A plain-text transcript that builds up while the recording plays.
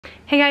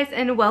Hey guys,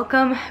 and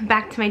welcome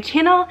back to my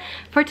channel.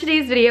 For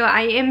today's video,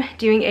 I am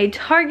doing a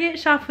Target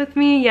shop with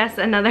me. Yes,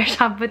 another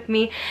shop with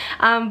me.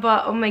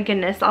 But oh my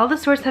goodness, all the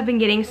stores have been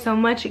getting so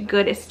much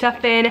good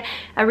stuff in.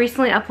 I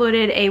recently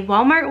uploaded a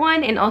Walmart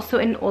one and also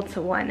an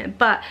Ulta one.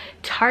 But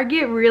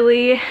Target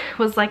really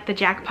was like the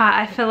jackpot.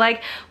 I feel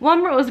like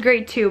Walmart was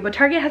great too, but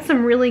Target had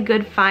some really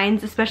good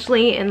finds,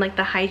 especially in like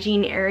the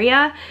hygiene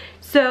area.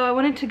 So I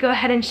wanted to go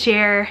ahead and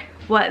share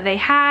what they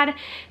had.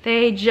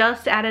 They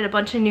just added a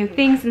bunch of new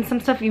things, and some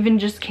stuff even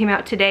just came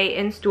out today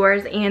in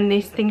stores, and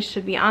these things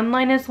should be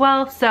online as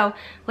well. So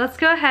let's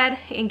go ahead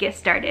and get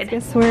started.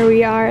 Guess where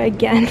we are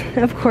again.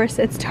 Of course,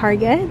 it's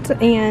Target,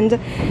 and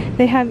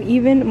they have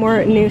even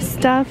more new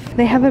stuff.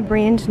 They have a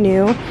brand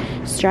new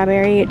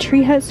strawberry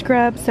tree hut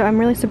scrub, so I'm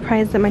really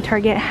surprised that my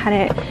Target had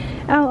it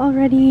out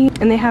already,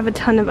 and they have a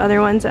ton of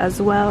other ones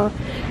as well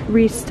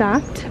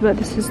restocked, but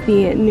this is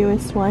the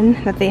newest one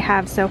that they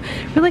have, so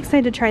really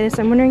excited to try this.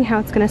 I'm wondering how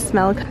it's gonna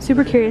smell.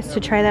 Super curious to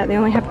try that. They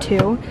only have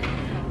two,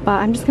 but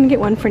I'm just gonna get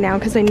one for now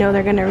because I know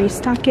they're gonna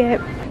restock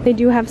it. They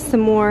do have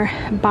some more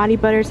body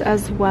butters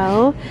as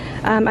well.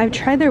 I've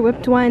tried their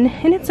whipped one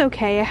and it's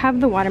okay. I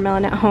have the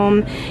watermelon at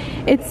home.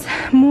 It's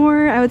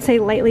more, I would say,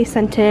 lightly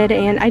scented,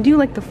 and I do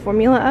like the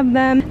formula of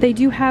them. They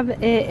do have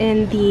it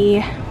in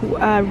the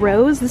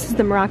rose. This is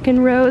the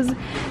Moroccan rose.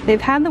 They've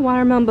had the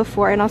watermelon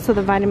before and also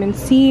the vitamin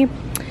C.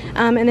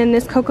 And then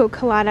this Cocoa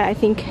Colada, I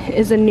think,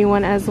 is a new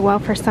one as well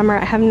for summer.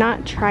 I have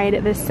not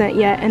tried this scent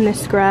yet in the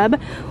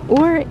scrub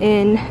or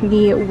in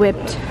the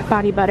whipped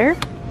body butter.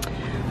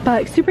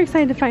 But super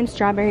excited to find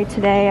strawberry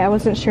today. I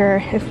wasn't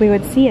sure if we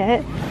would see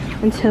it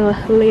until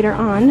later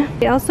on.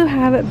 They also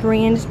have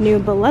brand new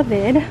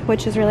Beloved,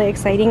 which is really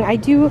exciting. I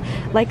do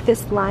like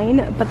this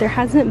line, but there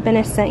hasn't been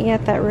a scent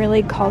yet that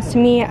really calls to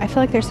me. I feel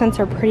like their scents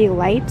are pretty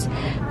light,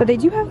 but they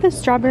do have the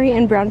strawberry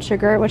and brown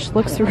sugar, which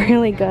looks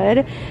really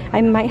good.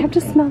 I might have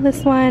to smell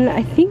this one.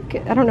 I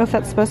don't know if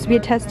that's supposed to be a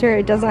tester.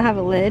 It doesn't have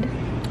a lid,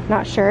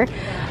 not sure.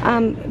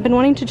 Been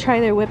wanting to try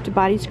their whipped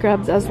body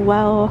scrubs as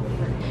well.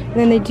 And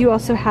then they do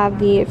also have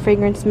the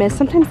fragrance mist.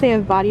 Sometimes they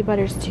have body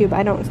butters too, but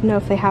I don't know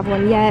if they have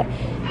one yet.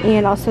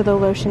 And also the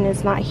lotion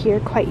is not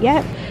here quite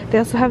yet. They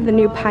also have the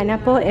new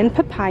pineapple and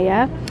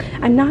papaya.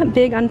 I'm not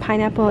big on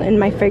pineapple in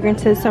my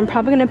fragrances, so I'm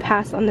probably going to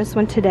pass on this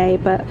one today.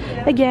 But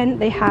again,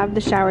 they have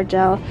the shower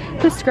gel,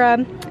 the scrub,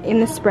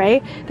 and the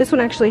spray. This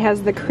one actually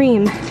has the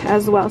cream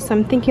as well, so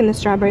I'm thinking the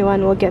strawberry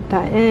one will get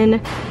that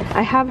in.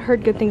 I have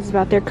heard good things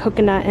about their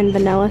coconut and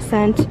vanilla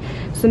scent,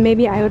 so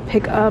maybe I would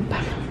pick up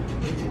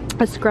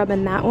a scrub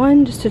in that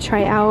one just to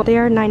try out. They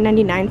are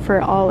 $9.99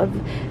 for all of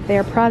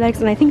their products,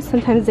 and I think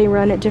sometimes they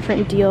run at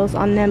different deals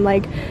on them,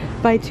 like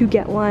buy two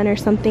get one or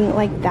something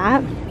like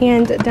that.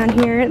 And down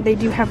here they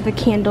do have the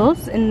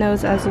candles in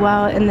those as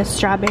well, in the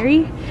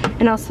strawberry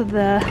and also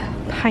the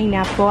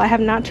pineapple. I have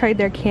not tried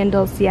their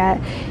candles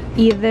yet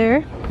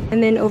either.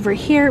 And then over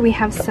here we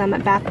have some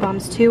bath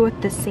bombs too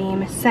with the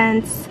same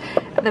scents.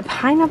 The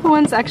pineapple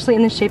one's actually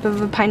in the shape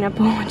of a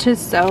pineapple, which is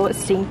so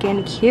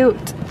stinking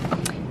cute.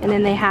 And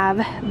then they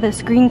have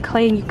this green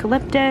clay and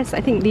eucalyptus.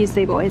 I think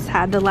they've always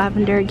had the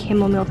lavender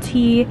chamomile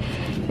tea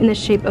in the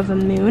shape of a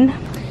moon.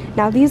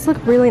 Now these look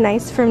really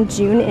nice from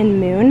June and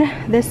Moon.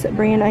 This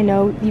brand I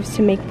know used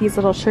to make these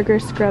little sugar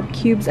scrub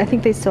cubes. I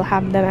think they still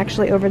have them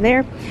actually over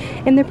there,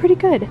 and they're pretty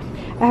good.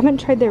 I haven't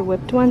tried their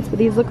whipped ones, but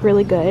these look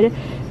really good.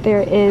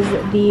 There is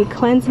the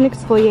Cleanse and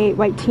Exfoliate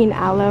White Tea and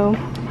Aloe,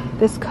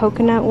 this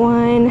coconut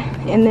one,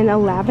 and then a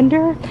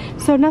lavender.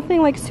 So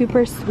nothing like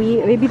super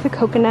sweet. Maybe the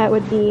coconut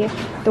would be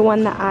the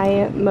one that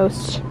I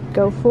most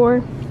go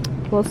for.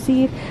 We'll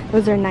see.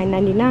 Those are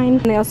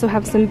 $9.99. They also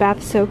have some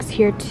bath soaks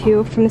here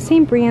too from the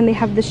same brand. They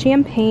have the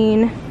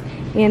champagne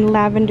and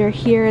lavender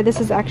here. This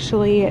is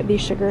actually the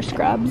sugar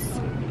scrubs.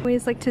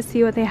 Always like to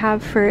see what they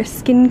have for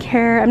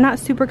skincare. I'm not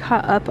super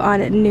caught up on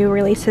new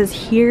releases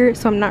here,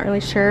 so I'm not really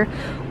sure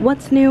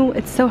what's new.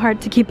 It's so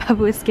hard to keep up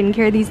with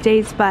skincare these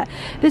days, but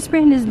this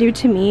brand is new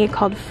to me,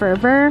 called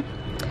Fervor.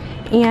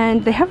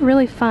 And they have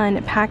really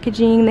fun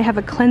packaging. They have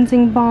a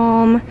cleansing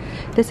balm.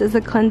 This is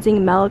a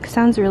cleansing milk.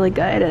 Sounds really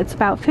good. It's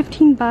about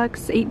 15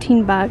 bucks,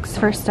 18 bucks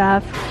for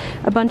stuff.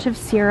 A bunch of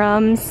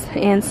serums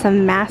and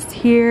some masks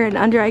here, an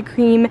under eye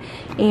cream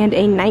and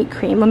a night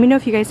cream. Let me know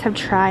if you guys have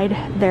tried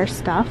their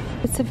stuff.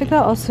 Pacifica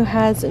also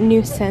has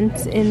new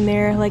scents in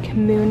their like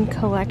moon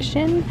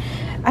collection.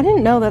 I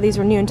didn't know that these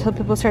were new until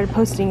people started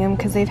posting them,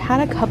 because they've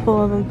had a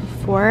couple of them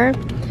before.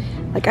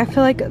 Like, I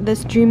feel like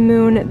this Dream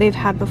Moon they've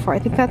had before. I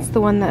think that's the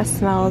one that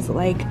smells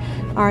like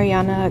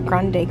Ariana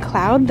Grande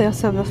Cloud. They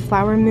also have a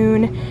Flower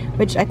Moon,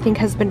 which I think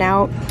has been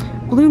out.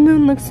 Blue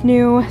Moon looks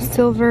new.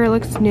 Silver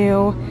looks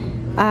new.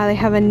 They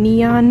have a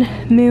Neon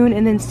Moon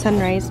and then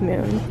Sunrise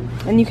Moon.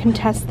 And you can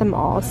test them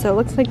all. So it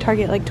looks like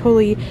Target like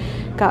totally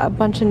got a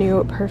bunch of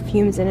new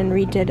perfumes in and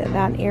redid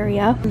that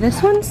area.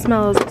 This one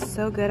smells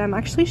so good. I'm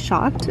actually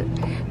shocked,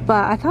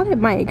 but I thought it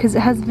might, because it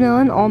has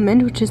vanilla and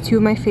almond, which is two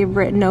of my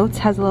favorite notes.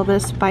 Has a little bit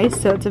of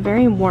spice, so it's a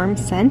very warm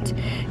scent,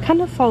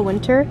 kind of fall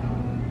winter.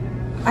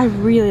 I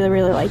really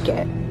like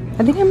it.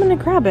 I think I'm gonna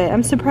grab it.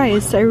 I'm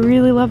surprised. I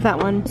really love that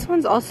one. This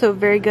one's also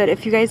very good.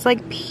 If you guys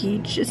like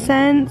peach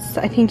scents,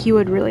 I think you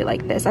would really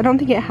like this. I don't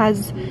think it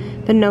has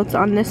the notes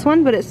on this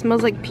one, but it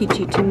smells like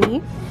peachy to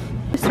me.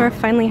 The store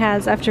finally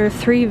has, after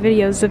 3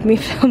 videos of me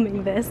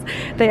filming this,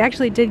 they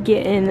actually did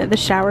get in the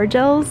shower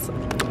gels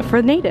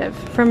for Native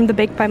from the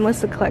Baked by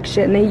Melissa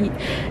collection. They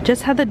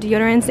just had the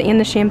deodorants and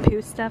the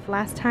shampoo stuff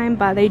last time,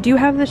 but they do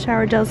have the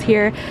shower gels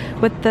here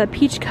with the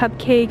peach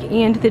cupcake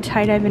and the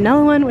tie-dye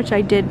vanilla one, which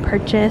I did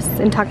purchase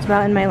and talked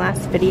about in my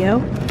last video.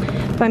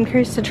 But I'm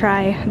curious to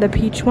try the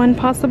peach one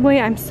possibly.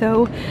 I'm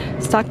so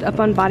stocked up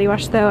on body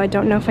wash though, I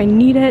don't know if I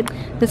need it.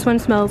 This one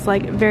smells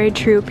like very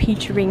true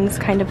peach rings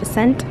kind of a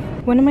scent.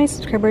 One of my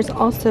subscribers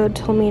also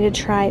told me to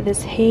try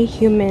this Hey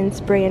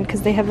Humans brand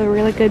because they have a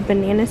really good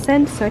banana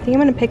scent, so I think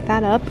I'm going to pick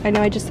that up. I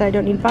know I just said I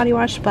don't need body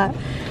wash, but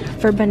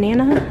for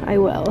banana, I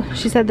will.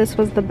 She said this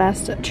was the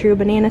best true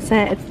banana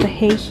scent. It's the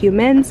Hey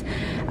Humans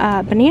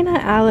Banana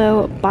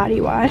Aloe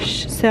Body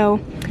Wash, so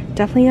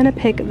definitely going to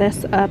pick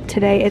this up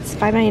today. It's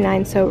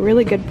 $5.99, so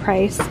really good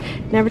price.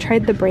 Never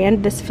tried the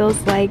brand. This feels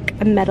like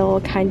a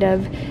metal kind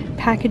of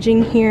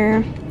packaging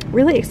here.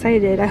 Really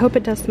excited. I hope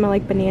it does smell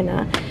like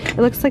banana. It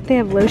looks like they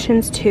have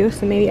lotions too,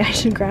 so maybe I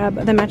should grab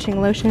the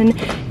matching lotion.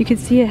 You can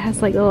see it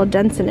has like little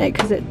dents in it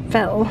because it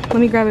fell. Let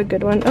me grab a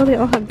good one. Oh, they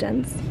all have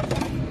dents.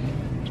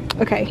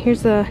 Okay,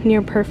 here's a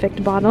near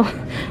perfect bottle.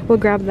 We'll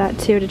grab that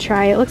too to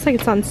try. It looks like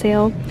it's on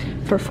sale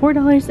for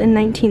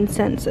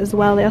 $4.19 as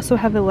well. They also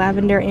have a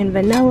lavender and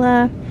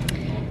vanilla,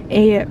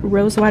 a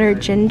rosewater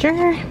ginger,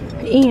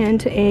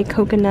 and a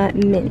coconut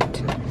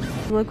mint.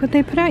 Look what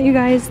they put out, you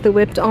guys, the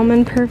whipped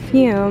almond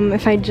perfume.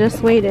 If I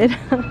just waited.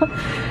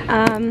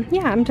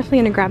 Yeah, I'm definitely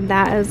gonna grab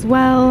that as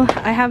well.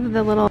 I have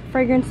the little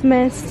fragrance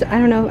mist. I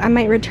don't know, I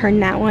might return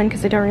that one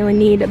because I don't really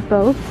need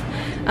both.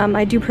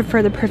 I do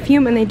prefer the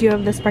perfume, and they do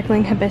have the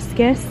sparkling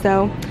hibiscus,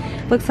 so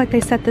looks like they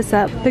set this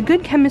up. The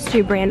Good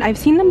Chemistry brand, I've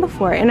seen them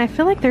before, and I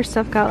feel like their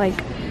stuff got like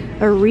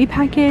a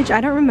repackage.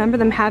 I don't remember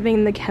them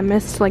having the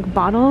Chemist like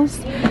bottles,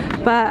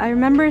 but I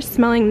remember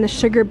smelling the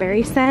sugar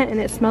berry scent, and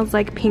it smells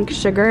like Pink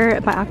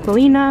Sugar by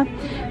Aquilina.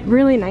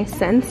 Really nice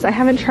scents. I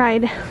haven't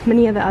tried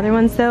many of the other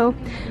ones though,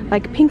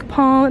 like Pink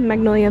Palm,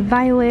 Magnolia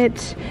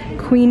Violet,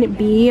 Queen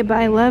Bee, but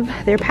I love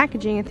their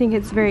packaging. I think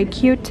it's very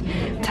cute.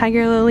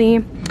 Tiger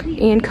Lily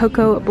and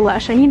Cocoa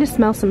Blush. I need to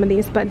smell some of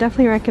these, but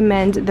definitely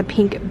recommend the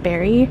Pink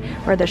Berry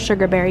or the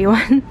Sugar Berry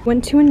one.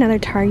 Went to another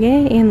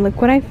Target and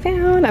look what I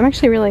found. I'm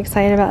actually really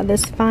excited about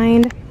this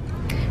find.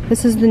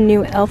 This is the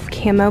new e.l.f.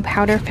 Camo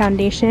Powder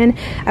Foundation.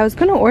 I was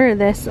going to order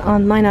this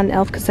online on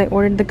e.l.f. because I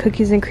ordered the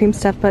cookies and cream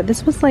stuff, but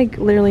this was like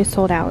literally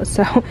sold out.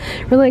 So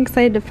really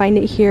excited to find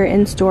it here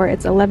in store.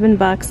 It's 11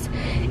 bucks,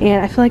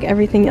 and I feel like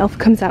everything e.l.f.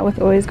 comes out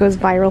with always goes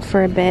viral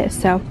for a bit.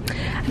 So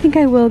I think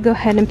I will go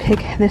ahead and pick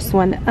this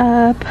one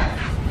up.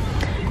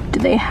 Do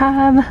they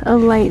have a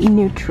light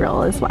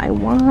neutral is what I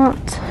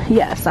want?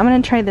 Yes, I'm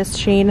going to try this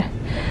shade,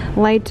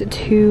 light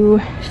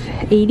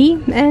 280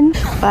 in,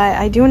 but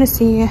I do want to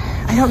see,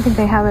 I don't think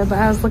they have it, but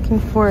I was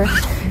looking for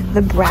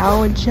the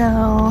brow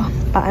gel,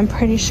 but I'm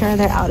pretty sure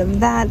they're out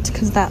of that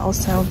because that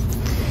also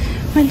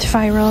went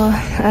viral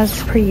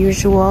as per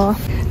usual.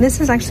 This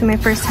is actually my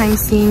first time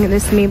seeing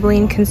this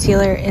Maybelline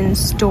concealer in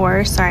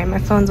store. Sorry, my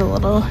phone's a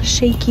little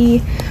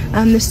shaky.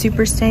 The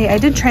Super Stay. I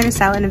did try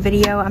this out in a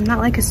video. I'm not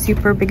like a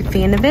super big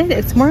fan of it.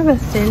 It's more of a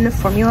thin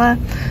formula,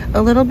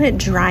 a little bit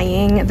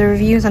drying. The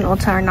reviews on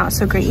Ulta are not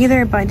so great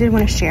either, but I did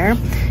want to share.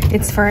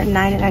 It's for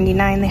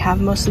 $9.99. They have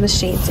most of the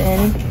shades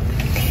in.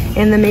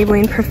 And the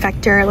Maybelline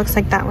Perfector, it looks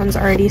like that one's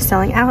already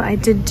selling out. I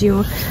did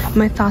do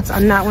my thoughts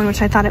on that one,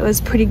 which I thought it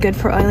was pretty good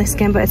for oily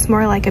skin, but it's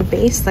more like a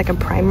base, like a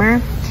primer.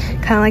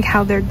 Kind of like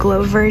how their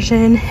glow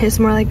version is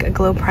more like a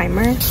glow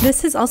primer.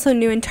 This is also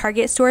new in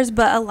Target stores,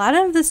 but a lot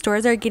of the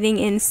stores are getting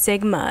in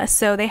Sigma.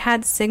 So they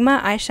had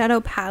Sigma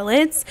eyeshadow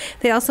palettes.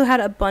 They also had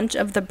a bunch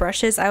of the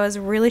brushes. I was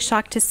really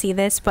shocked to see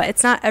this, but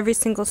it's not every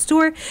single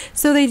store.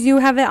 So they do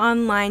have it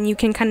online. You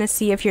can kind of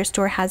see if your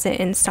store has it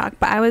in stock.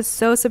 But I was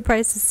so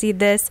surprised to see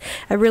this.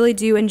 I really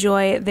do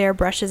enjoy their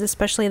brushes,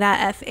 especially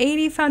that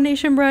F80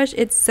 foundation brush.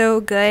 It's so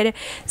good.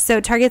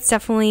 So Target's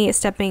definitely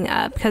stepping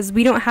up because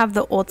we don't have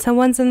the Ulta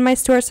ones in my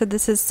store, so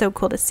this is so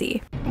cool to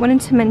see.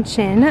 Wanted to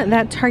mention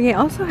that Target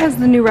also has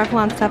the new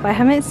Revlon stuff. I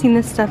haven't seen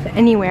this stuff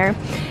anywhere,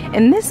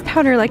 and this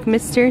powder like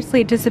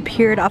mysteriously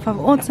disappeared off of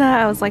Ulta.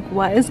 I was like,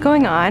 what is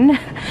going on?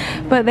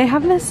 But they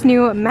have this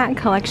new matte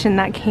collection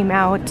that came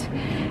out.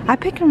 I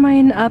picked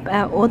mine up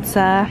at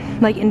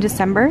Ulta like in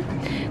December.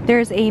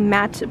 There's a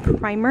matte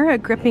primer, a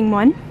gripping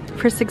one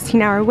for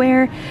 16-hour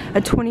wear,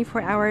 a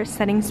 24-hour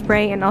setting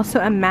spray, and also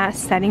a matte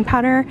setting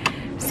powder.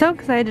 So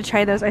excited to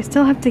try those. I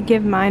still have to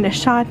give mine a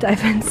shot.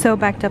 I've been so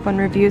backed up on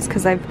reviews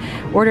because I've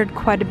ordered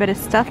quite a bit of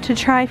stuff to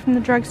try from the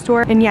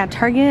drugstore. And yeah,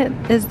 Target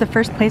is the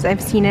first place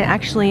I've seen it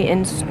actually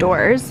in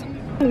stores.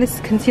 This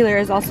concealer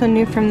is also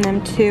new from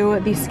them too,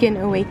 the Skin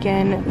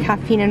Awaken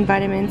Caffeine and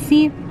Vitamin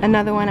C.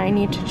 Another one I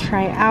need to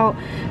try out.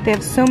 They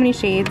have so many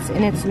shades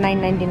and it's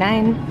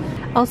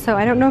 $9.99. Also,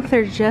 I don't know if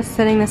they're just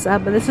setting this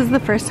up, but this is the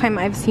first time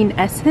I've seen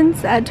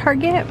Essence at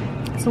Target.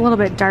 It's a little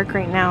bit dark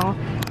right now,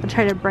 I'll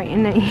try to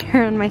brighten it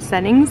here on my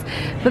settings.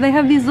 But they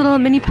have these little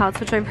mini palettes,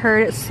 which I've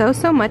heard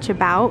so much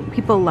about.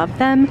 People love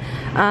them.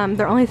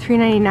 They're only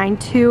 $3.99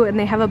 too, and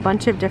they have a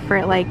bunch of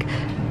different like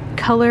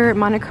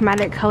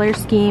monochromatic color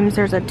schemes.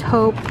 There's a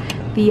taupe,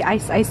 the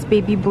Ice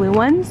Baby blue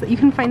ones. You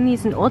can find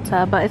these in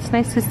Ulta, but it's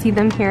nice to see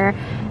them here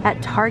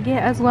at Target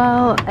as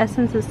well.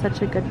 Essence is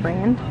such a good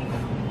brand.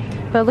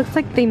 But it looks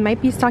like they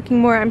might be stocking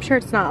more. I'm sure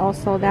it's not all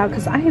sold out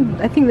because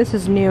I think this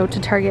is new to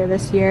Target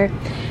this year.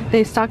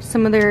 They stocked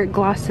some of their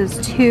glosses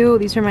too.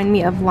 These remind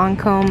me of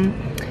Lancome.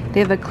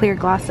 They have a clear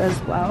gloss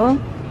as well.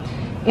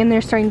 And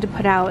they're starting to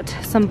put out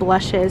some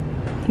blushes.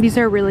 These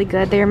are really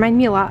good. They remind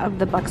me a lot of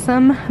the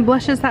Buxom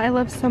blushes that I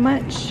love so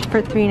much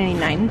for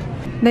 $3.99.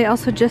 They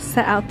also just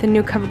set out the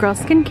new CoverGirl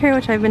skincare,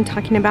 which I've been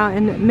talking about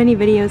in many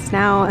videos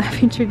now. I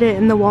featured it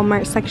in the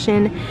Walmart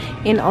section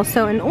and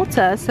also in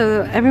Ulta.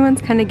 So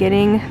everyone's kind of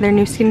getting their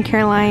new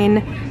skincare line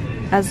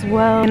as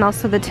well, and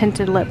also the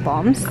tinted lip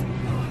balms.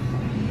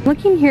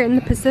 Looking here in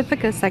the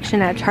Pacifica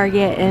section at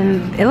Target,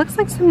 and it looks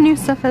like some new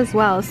stuff as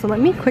well. So let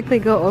me quickly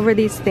go over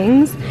these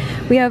things.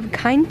 We have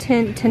Kind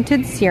Tint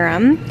Tinted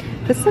Serum.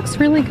 This looks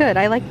really good.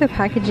 I like the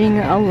packaging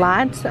a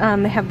lot.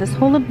 They have this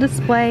whole lip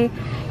display.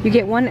 You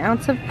get 1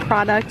 ounce of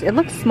product. It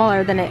looks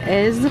smaller than it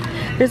is.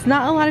 There's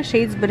not a lot of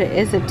shades, but it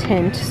is a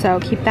tint, so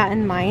keep that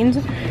in mind.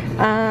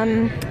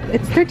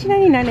 It's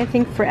 $13.99 I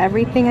think for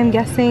everything, I'm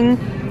guessing.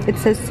 It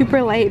says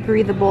super light,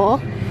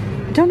 breathable.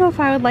 Don't know if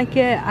I would like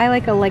it. I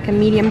like a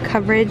medium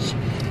coverage.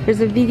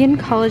 There's a vegan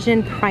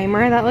collagen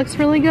primer that looks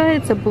really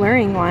good. It's a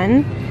blurring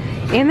one.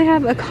 And they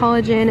have a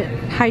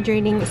collagen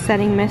hydrating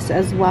setting mist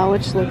as well,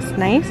 which looks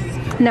nice.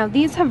 Now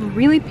these have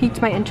really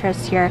piqued my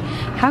interest here.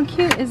 How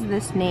cute is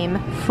this name?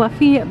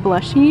 Fluffy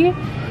Blushy.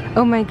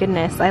 Oh my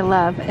goodness, I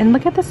love. And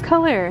look at this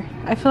color.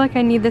 I feel like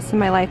I need this in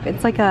my life.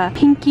 It's like a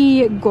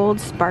pinky gold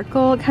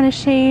sparkle kind of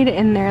shade,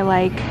 and they're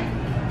like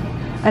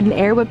an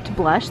air whipped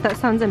blush. That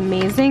sounds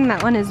amazing.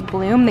 That one is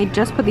Bloom. They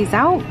just put these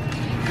out.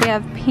 They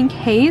have Pink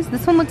Haze.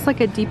 This one looks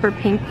like a deeper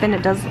pink than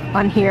it does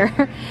on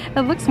here.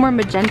 It looks more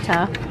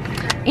magenta.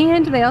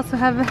 And they also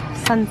have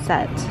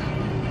Sunset.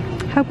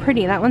 How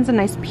pretty. That one's a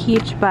nice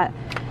peach, but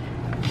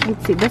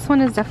let's see, this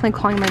one is definitely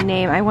calling my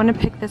name. I want to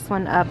pick this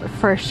one up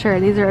for sure.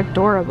 These are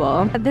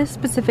adorable. At this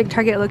specific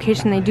Target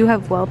location, they do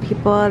have Well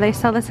People. They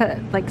sell this at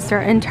like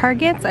certain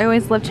Targets. I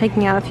always love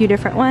checking out a few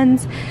different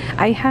ones.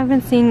 I have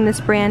been seeing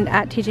this brand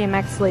at TJ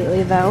Maxx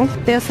lately though.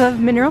 They also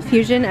have Mineral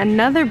Fusion,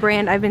 another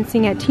brand I've been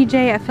seeing at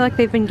TJ. I feel like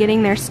they've been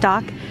getting their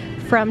stock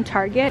from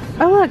Target.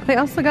 Oh look, they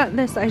also got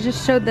this. I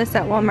just showed this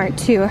at Walmart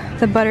too.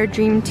 The Butter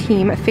Dream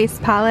Team face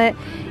palette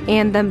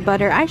and the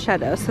Butter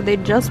eyeshadow. So they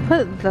just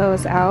put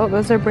those out.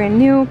 Those are brand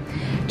new.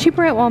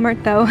 Cheaper at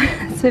Walmart though.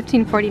 It's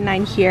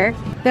 $15.49 here.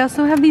 They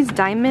also have these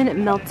Diamond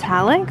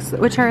Metallics,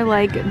 which are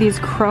like these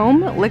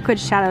chrome liquid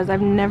shadows.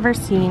 I've never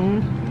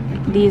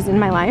seen these in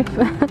my life.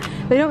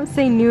 They don't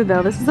say new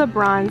though. This is a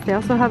bronze. They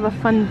also have a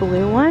fun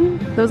blue one.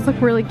 Those look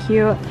really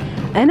cute.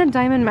 And a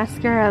diamond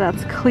mascara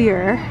that's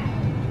clear.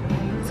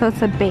 So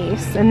it's a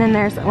base, and then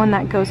there's one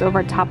that goes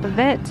over top of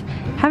it.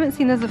 Haven't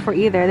seen those before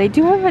either. They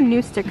do have a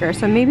new sticker,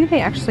 so maybe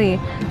they actually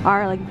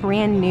are like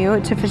brand new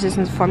to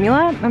Physicians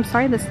Formula. I'm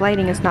sorry this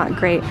lighting is not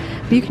great,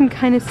 but you can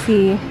kind of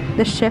see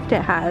the shift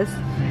it has.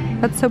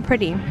 That's so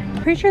pretty.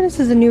 I'm pretty sure this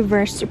is a new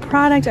Versed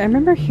product. I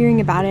remember hearing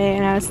about it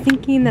and I was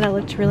thinking that it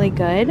looked really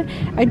good.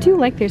 I do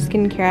like their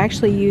skincare. I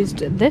actually used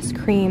this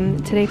cream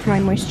today for my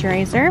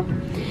moisturizer.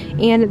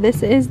 And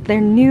this is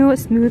their new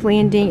Smooth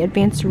Landing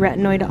Advanced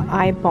Retinoid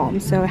Eye Balm.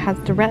 So it has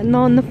the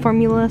retinol in the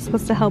formula,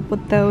 supposed to help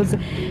with those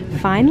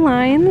fine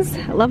lines.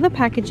 I love the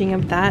packaging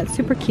of that.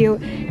 Super cute.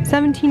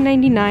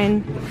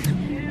 $17.99.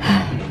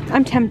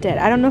 I'm tempted.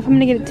 I don't know if I'm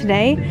gonna get it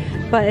today,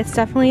 but it's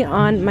definitely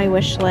on my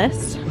wish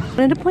list. I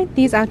wanted to point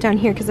these out down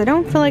here because I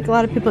don't feel like a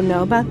lot of people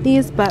know about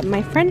these, but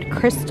my friend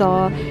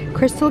Crystal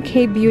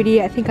K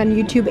Beauty, I think on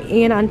YouTube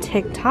and on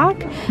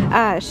TikTok,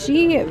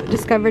 she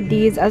discovered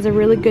these as a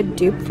really good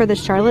dupe for the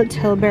Charlotte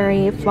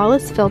Tilbury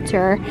Flawless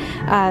Filter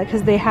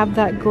because they have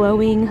that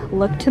glowing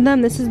look to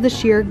them. This is the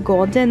sheer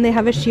golden. They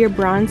have a sheer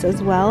bronze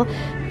as well,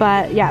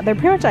 but yeah, they're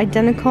pretty much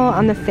identical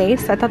on the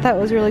face. I thought that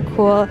was really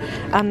cool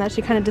that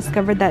she kind of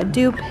discovered that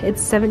dupe.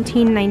 It's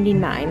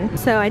 $17.99.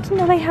 So I didn't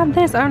know they had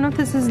this. I don't know if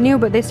this is new,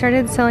 but they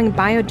started selling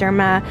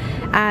Bioderma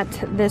at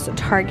this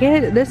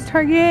Target. This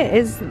Target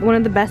is one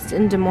of the best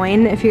in Des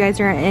Moines. If you guys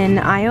are in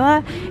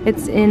Iowa,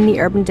 it's in the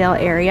Urbandale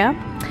area.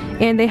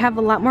 And they have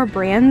a lot more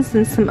brands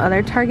than some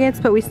other Targets,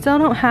 but we still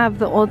don't have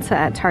the Ulta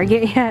at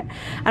Target yet.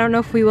 I don't know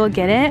if we will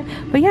get it.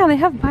 But yeah, they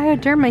have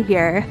Bioderma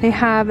here. They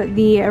have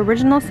the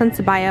original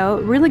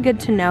Sensibio. Really good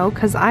to know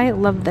because I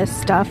love this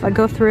stuff. I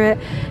go through it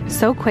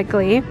so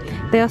quickly.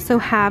 They also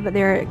have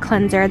their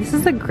cleanser. This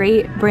is a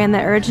great brand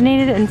that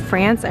originated in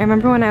France. I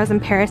remember when I was in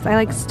Paris, I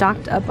like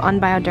stocked up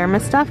on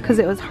Bioderma stuff because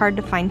it was hard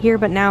to find here,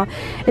 but now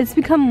it's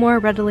become more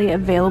readily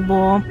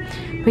available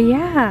But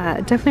yeah,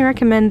 definitely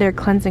recommend their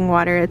cleansing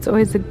water. It's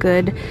always a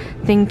good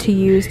thing to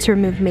use to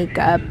remove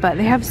makeup, but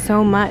they have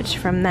so much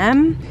from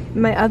them.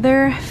 My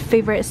other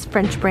favorite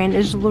French brand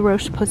is La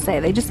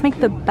Roche-Posay. They just make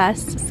the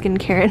best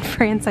skincare in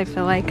France, I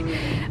feel like.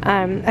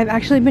 I've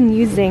actually been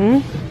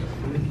using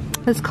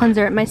this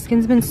cleanser. My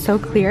skin's been so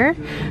clear,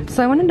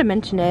 so I wanted to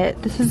mention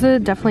it. This is a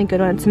definitely good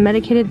one. It's a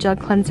medicated gel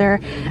cleanser.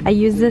 I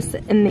use this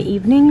in the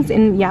evenings,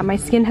 and yeah, my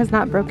skin has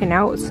not broken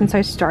out since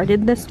I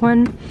started this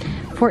one.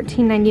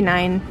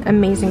 $14.99,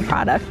 amazing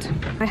product.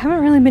 I haven't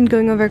really been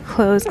going over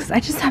clothes because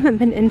I just haven't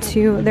been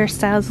into their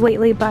styles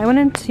lately, but I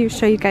wanted to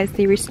show you guys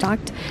they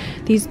restocked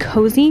these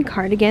cozy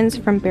cardigans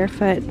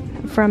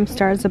from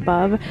Stars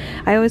Above.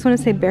 I always want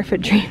to say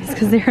Barefoot Dreams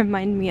because they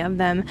remind me of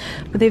them,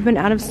 but they've been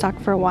out of stock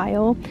for a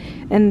while,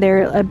 and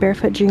they're a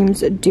Barefoot Dreams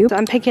dupe. So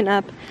I'm picking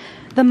up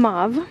the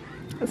mauve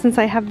since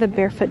I have the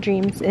Barefoot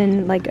Dreams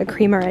in like a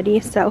cream already.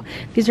 So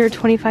these are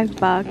 25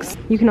 bucks.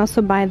 You can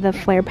also buy the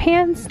flare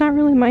pants. Not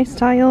really my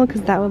style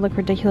because that would look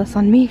ridiculous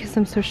on me because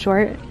I'm so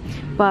short,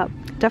 but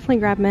definitely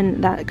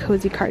grabbing that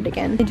cozy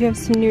cardigan. I do have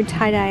some new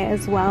tie-dye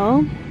as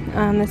well.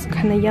 This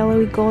kind of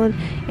yellowy gold,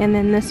 and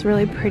then this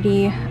really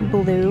pretty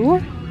blue.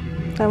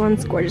 That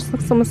one's gorgeous.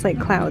 Looks almost like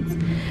clouds.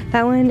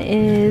 That one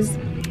is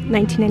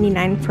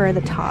 $19.99 for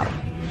the top.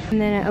 And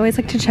then I always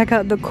like to check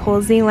out the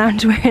Cozy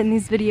loungewear in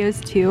these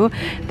videos too.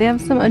 They have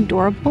some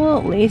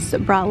adorable lace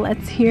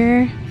bralettes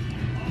here.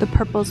 The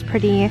purple's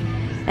pretty.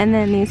 And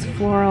then these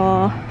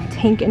floral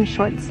tank and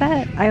short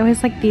set. I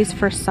always like these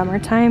for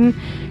summertime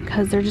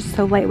because they're just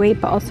so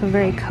lightweight but also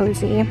very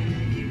cozy.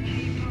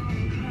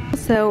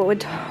 So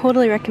would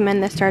totally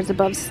recommend the Stars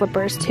Above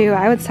slippers too.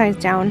 I would size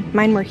down.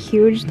 Mine were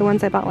huge, the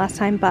ones I bought last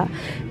time, but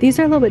these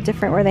are a little bit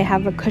different where they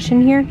have a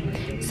cushion here,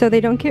 so they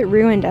don't get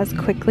ruined as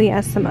quickly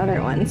as some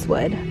other ones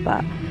would,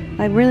 but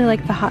I really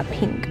like the hot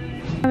pink.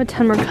 I have a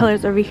ton more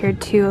colors over here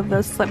too of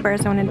those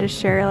slippers. I wanted to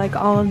share like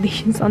all of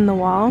these on the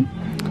wall.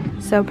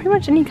 So pretty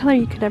much any color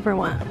you could ever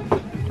want.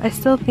 I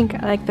still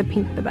think I like the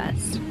pink the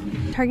best.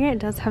 Target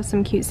does have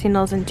some cute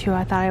sandals in too.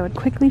 I thought I would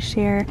quickly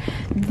share.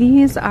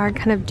 These are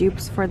kind of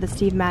dupes for the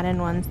Steve Madden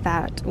ones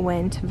that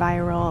went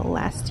viral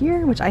last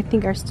year, which I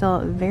think are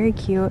still very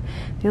cute.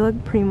 They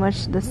look pretty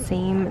much the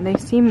same. They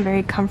seem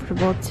very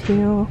comfortable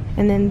too.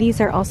 And then these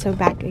are also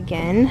back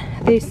again.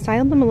 They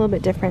styled them a little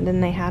bit different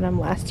than they had them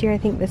last year. I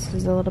think this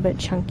is a little bit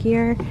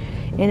chunkier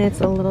and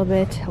it's a little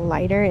bit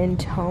lighter in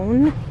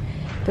tone.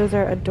 Those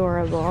are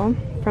adorable.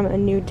 From A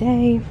New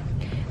Day.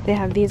 They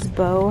have these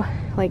bow,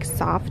 like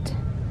soft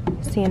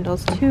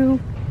sandals too,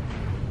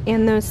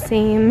 and those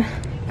same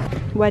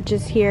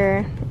wedges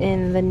here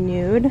in the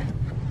nude.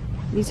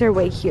 These are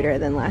way cuter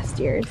than last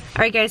year's.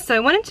 Alright guys, so I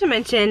wanted to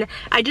mention,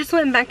 I just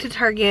went back to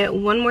Target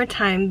one more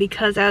time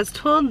because I was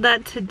told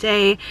that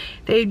today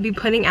they'd be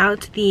putting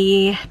out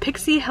the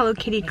Pixi Hello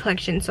Kitty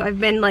collection. So I've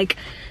been like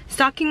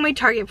stocking my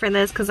Target for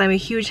this because I'm a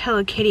huge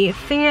Hello Kitty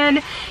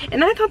fan,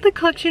 and I thought the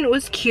collection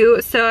was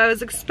cute, so I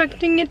was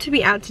expecting it to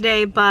be out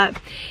today, but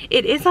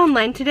it is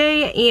online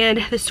today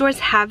and the stores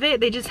have it,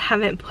 they just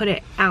haven't put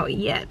it out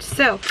yet.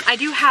 So I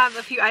do have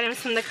a few items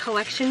from the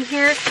collection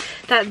here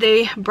that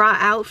they brought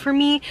out for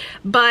me,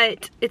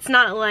 but it's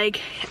not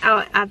like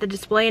out at the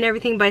display and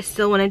everything, but I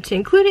still wanted to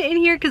include it in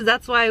here because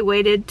that's why I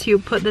waited to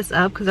put this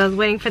up, because I was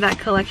waiting for that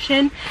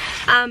collection.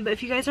 But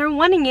if you guys are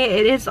wanting it,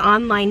 it is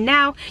online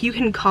now. You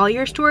can call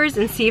your store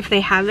and see if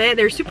they have it.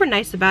 They're super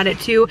nice about it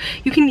too.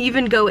 You can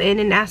even go in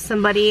and ask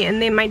somebody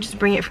and they might just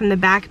bring it from the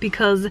back,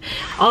 because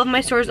all of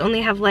my stores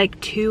only have like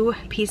 2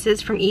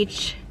 pieces from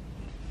each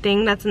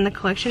thing that's in the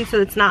collection, so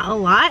it's not a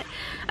lot.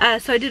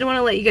 So I did want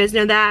to let you guys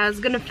know that. I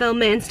was gonna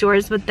film it in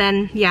stores, but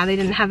then yeah, they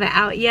didn't have it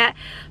out yet,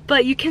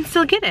 but you can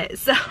still get it.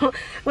 So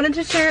wanted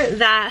to share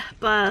that,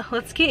 but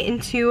let's get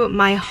into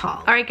my haul.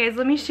 Alright guys,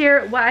 let me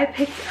share what I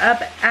picked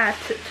up at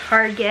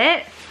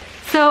Target.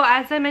 So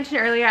as I mentioned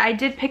earlier, I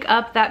did pick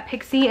up that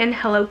Pixi and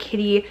Hello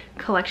Kitty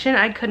collection.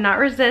 I could not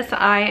resist.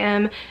 I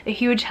am a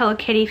huge Hello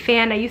Kitty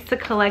fan. I used to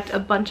collect a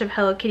bunch of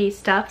Hello Kitty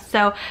stuff,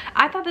 so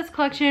I thought this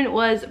collection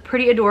was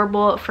pretty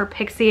adorable for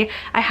Pixi.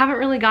 I haven't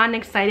really gotten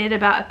excited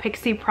about a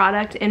Pixi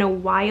product in a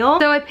while.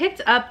 So I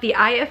picked up the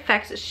Eye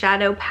Effects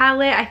Shadow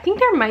Palette. I think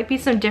there might be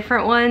some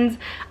different ones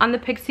on the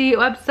Pixi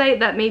website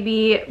that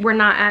maybe were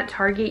not at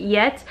Target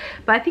yet,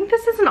 but I think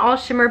this is an all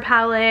shimmer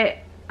palette.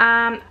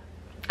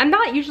 I'm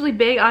not usually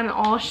big on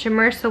all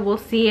shimmer, so we'll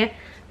see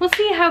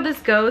how this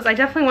goes. I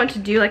definitely want to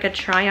do like a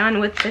try on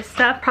with this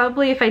stuff.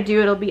 Probably if I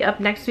do, it'll be up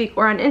next week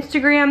or on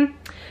Instagram.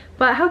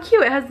 But how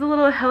cute, it has the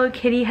little Hello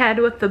Kitty head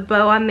with the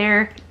bow on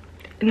there,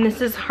 and this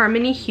is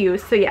Harmony Hue.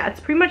 So yeah, it's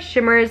pretty much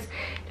shimmers.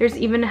 There's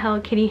even a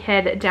Hello Kitty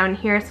head down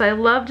here, so I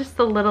love just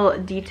the little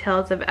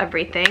details of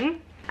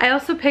everything. I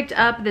also picked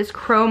up this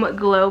Chrome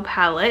Glow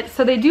palette.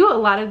 So they do a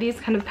lot of these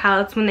kind of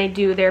palettes when they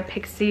do their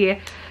Pixi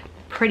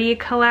Pretty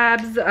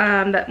collabs,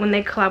 that when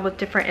they collab with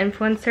different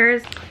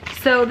influencers.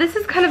 So this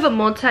is kind of a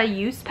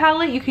multi-use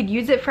palette. You could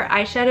use it for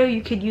eyeshadow,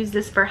 you could use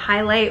this for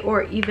highlight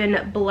or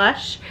even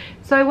blush.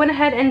 So I went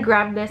ahead and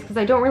grabbed this because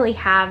I don't really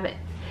have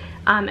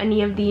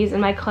any of these in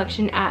my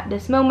collection at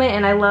this moment,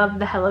 and I love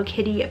the Hello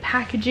Kitty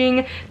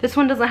packaging. This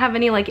one doesn't have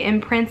any like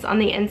imprints on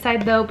the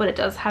inside though, but it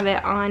does have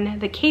it on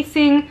the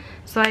casing,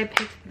 so I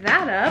picked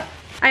that up.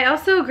 I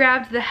also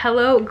grabbed the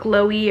Hello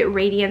Glowy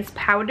Radiance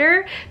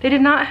Powder. They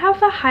did not have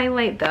the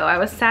highlight though. I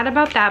was sad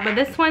about that, but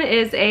this one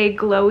is a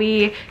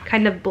glowy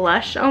kind of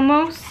blush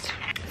almost.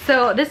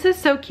 So this is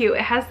so cute.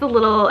 It has the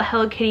little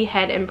Hello Kitty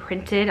head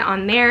imprinted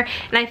on there,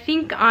 and I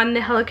think on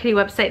the Hello Kitty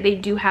website they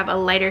do have a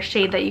lighter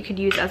shade that you could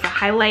use as a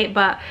highlight,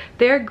 but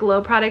their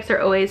glow products are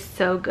always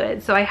so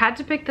good. So I had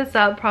to pick this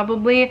up,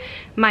 probably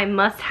my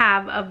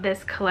must-have of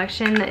this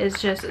collection. That is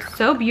just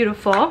so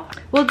beautiful.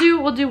 We'll do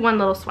one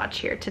little swatch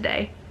here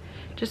today,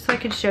 just so I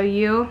could show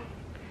you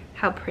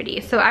how pretty.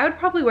 So I would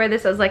probably wear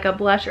this as like a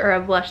blush or a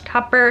blush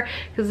topper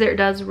because it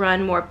does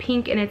run more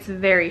pink and it's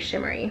very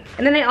shimmery.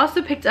 And then I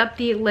also picked up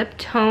the lip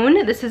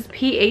tone. This is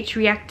pH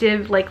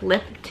reactive like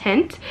lip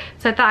tint.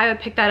 So I thought I would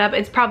pick that up.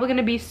 It's probably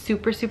gonna be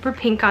super, super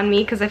pink on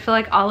me because I feel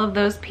like all of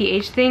those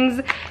pH things,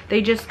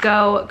 they just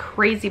go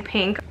crazy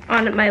pink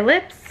on my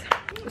lips.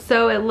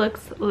 So it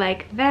looks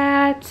like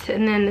that.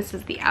 And then this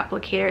is the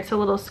applicator. It's a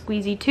little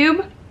squeezy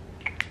tube.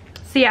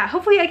 So yeah,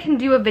 hopefully I can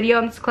do a video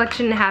on this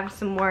collection and have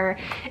some more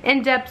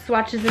in-depth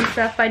swatches and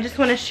stuff. I just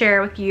want to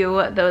share with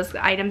you those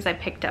items I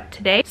picked up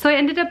today. So I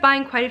ended up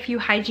buying quite a few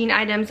hygiene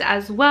items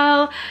as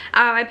well.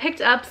 I picked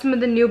up some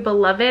of the new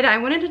Beloved. I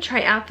wanted to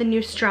try out the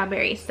new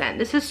strawberry scent.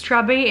 This is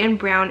strawberry and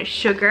brown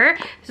sugar.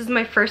 This is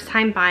my first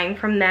time buying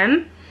from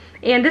them.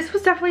 And this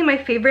was definitely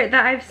my favorite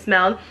that I've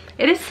smelled.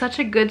 It is such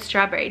a good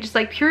strawberry, just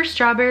like pure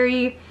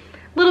strawberry,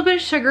 a little bit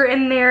of sugar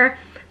in there.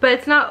 But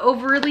it's not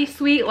overly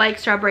sweet like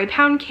strawberry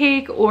pound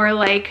cake or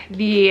like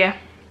the,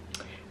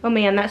 oh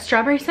man, that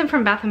strawberry scent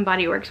from Bath &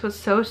 Body Works was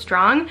so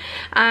strong.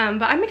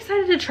 But I'm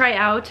excited to try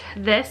out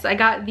this. I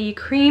got the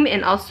cream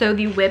and also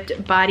the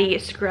whipped body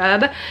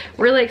scrub.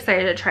 Really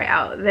excited to try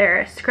out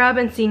their scrub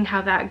and seeing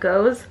how that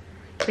goes.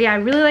 But yeah, I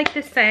really like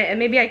this scent, and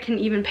maybe I can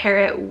even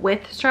pair it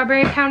with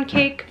strawberry pound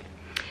cake.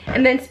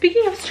 And then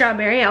speaking of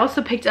strawberry, I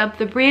also picked up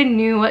the brand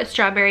new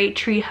Strawberry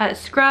Tree Hut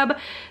Scrub.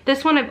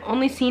 This one I've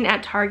only seen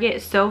at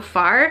Target so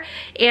far.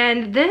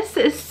 And this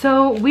is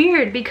so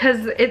weird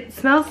because it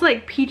smells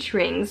like peach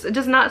rings. It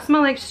does not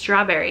smell like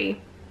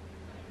strawberry.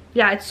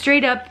 Yeah, it's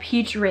straight up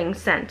peach ring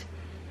scent.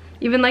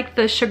 Even like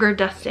the sugar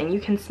dusting,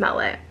 you can smell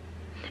it.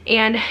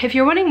 And if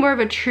you're wanting more of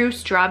a true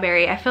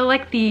strawberry, I feel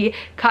like the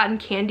cotton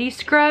candy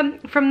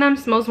scrub from them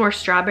smells more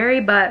strawberry,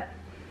 but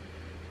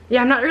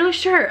yeah, I'm not really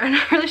sure. I'm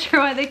not really sure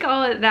why they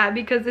call it that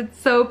because it's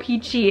so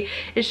peachy.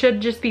 It should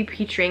just be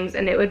peach rings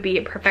and it would be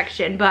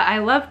perfection. But I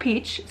love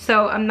peach,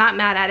 so I'm not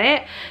mad at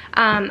it.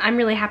 I'm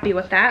really happy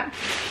with that.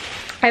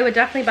 I would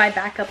definitely buy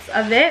backups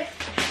of it.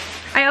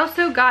 I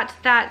also got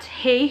that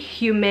Hey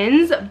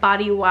Humans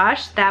body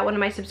wash that one of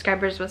my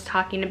subscribers was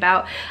talking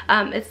about.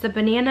 It's the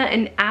banana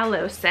and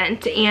aloe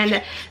scent,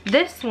 and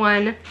this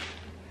one,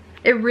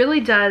 it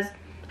really does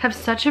have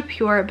such a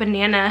pure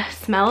banana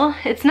smell.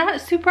 It's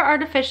not super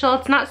artificial,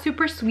 it's not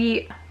super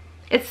sweet.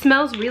 It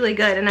smells really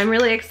good, and I'm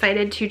really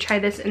excited to try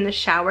this in the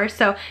shower.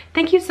 So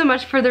thank you so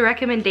much for the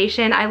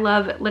recommendation. I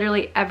love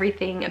literally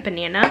everything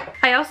banana.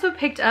 I also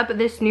picked up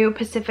this new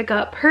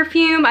Pacifica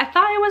perfume. I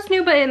thought it was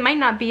new, but it might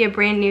not be a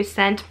brand new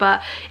scent,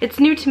 but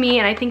it's new to me,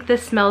 and I think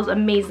this smells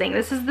amazing.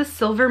 This is the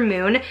Silver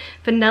Moon.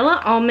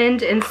 Vanilla,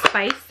 almond, and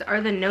spice are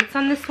the notes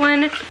on this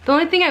one. The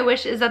only thing I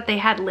wish is that they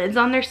had lids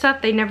on their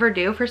stuff. They never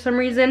do for some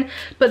reason,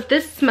 but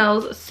this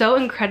smells so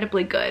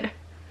incredibly good.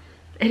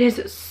 It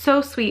is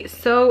so sweet,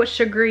 so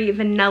sugary,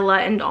 vanilla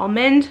and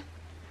almond,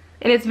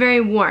 and it's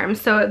very warm,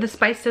 so the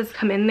spice does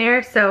come in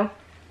there. So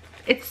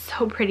it's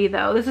so pretty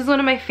though. This is one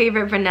of my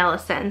favorite vanilla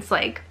scents.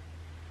 Like,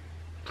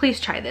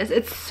 please try this.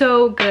 It's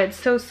so good,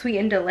 so sweet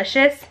and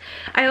delicious.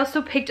 I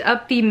also picked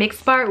up the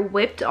Mix Bar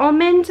Whipped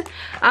Almond.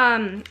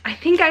 I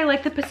think I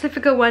like the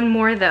Pacifica one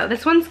more though.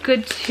 This one's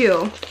good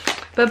too,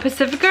 but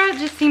Pacifica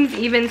just seems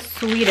even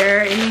sweeter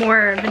and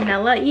more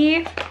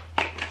vanilla-y.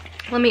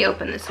 Let me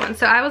open this one.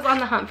 So I was on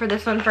the hunt for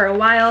this one for a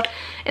while.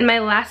 In my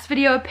last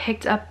video, I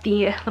picked up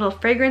the little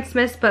fragrance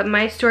mist, but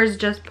my stores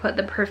just put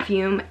the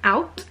perfume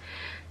out.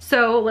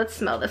 So let's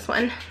smell this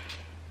one.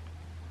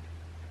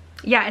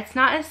 Yeah, it's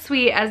not as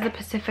sweet as the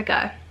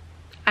Pacifica.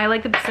 I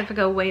like the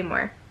Pacifica way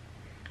more,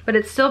 but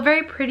it's still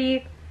very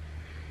pretty.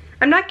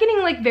 I'm not getting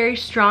like very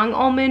strong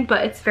almond,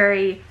 but it's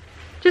very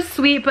just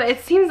sweet, but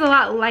it seems a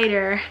lot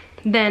lighter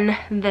than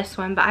this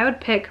one. But I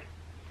would pick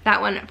that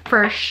one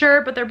for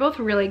sure, but they're both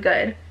really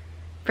good.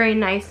 Very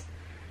nice,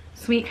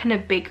 sweet kind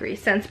of bakery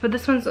scents, but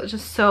this one's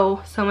just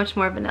so much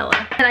more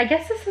vanilla. And I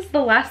guess this is the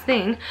last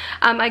thing.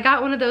 I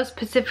got one of those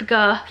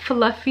Pacifica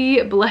fluffy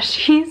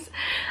blushies.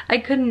 I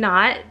could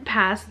not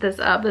pass this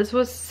up. This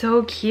was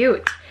so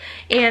cute.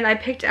 And I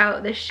picked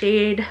out the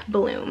shade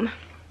Bloom.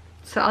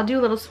 So I'll do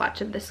a little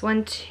swatch of this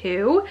one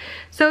too.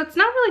 So it's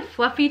not really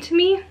fluffy to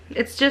me.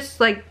 It's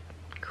just like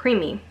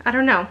creamy. I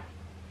don't know.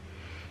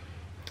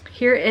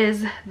 Here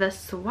is the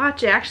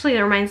swatch. It actually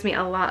reminds me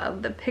a lot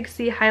of the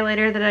Pixi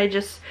highlighter that I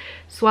just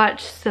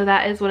swatched, so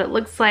that is what it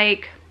looks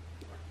like.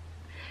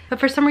 but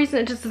for some reason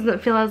it just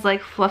doesn't feel as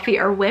like fluffy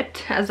or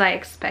whipped as I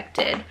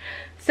expected.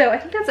 So I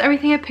think that's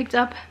everything I picked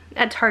up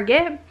at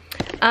Target.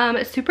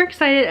 Super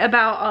excited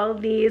about all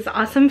of these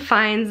awesome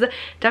finds.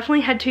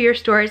 Definitely head to your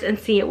stores and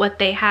see what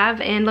they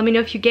have, and let me know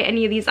if you get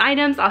any of these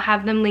items. I'll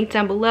have them linked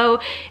down below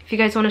if you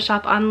guys want to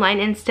shop online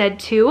instead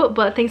too.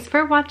 But thanks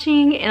for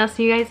watching, and I'll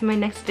see you guys in my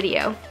next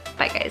video.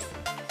 Bye guys.